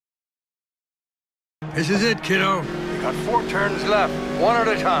This is it, kiddo. You got 4 turns left, one at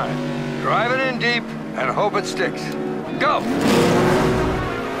a time. Drive it in deep and hope it sticks. Go!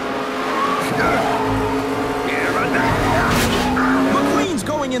 McQueen's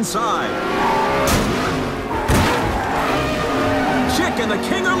going inside. Chick and the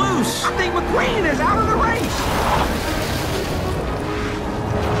King are loose. I think McQueen is out of the race.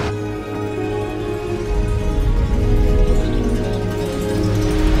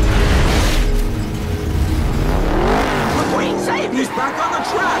 McQueen saved He's it. back on the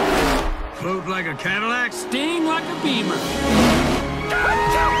track. Float like a Cadillac. Sting like a beamer.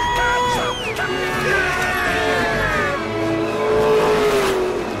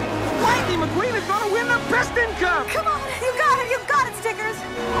 Lightning McQueen is going to win the Piston Cup. Come on, you got it, Stickers.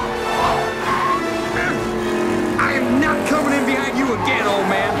 I am not coming in behind you again, old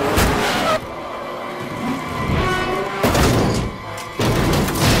man.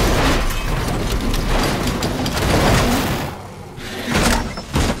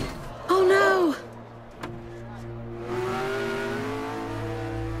 Oh no.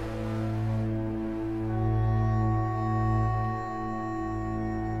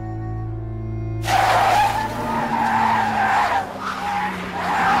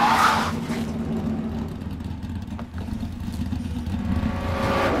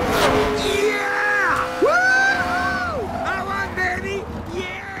 Yeah! Woo! I won, baby!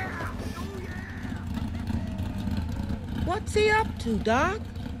 Yeah! Oh, yeah! What's he up to, Doc?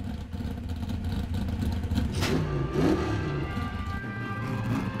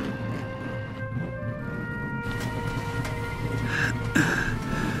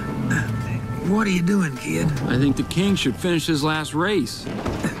 What are you doing, kid? I think the King should finish his last race.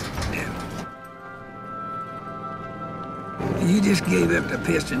 You just gave up the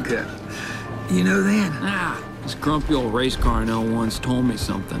Piston Cup. You know that? Ah, this grumpy old race car I know once told me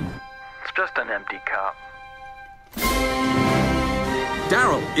something. It's just an empty cup.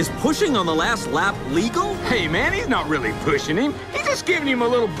 Darryl, is pushing on the last lap legal? Hey, man, he's not really pushing him. He's just giving him a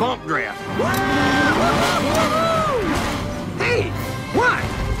little bump draft. Hey, what?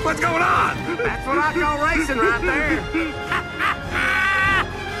 What's going on? That's what I call racing right there.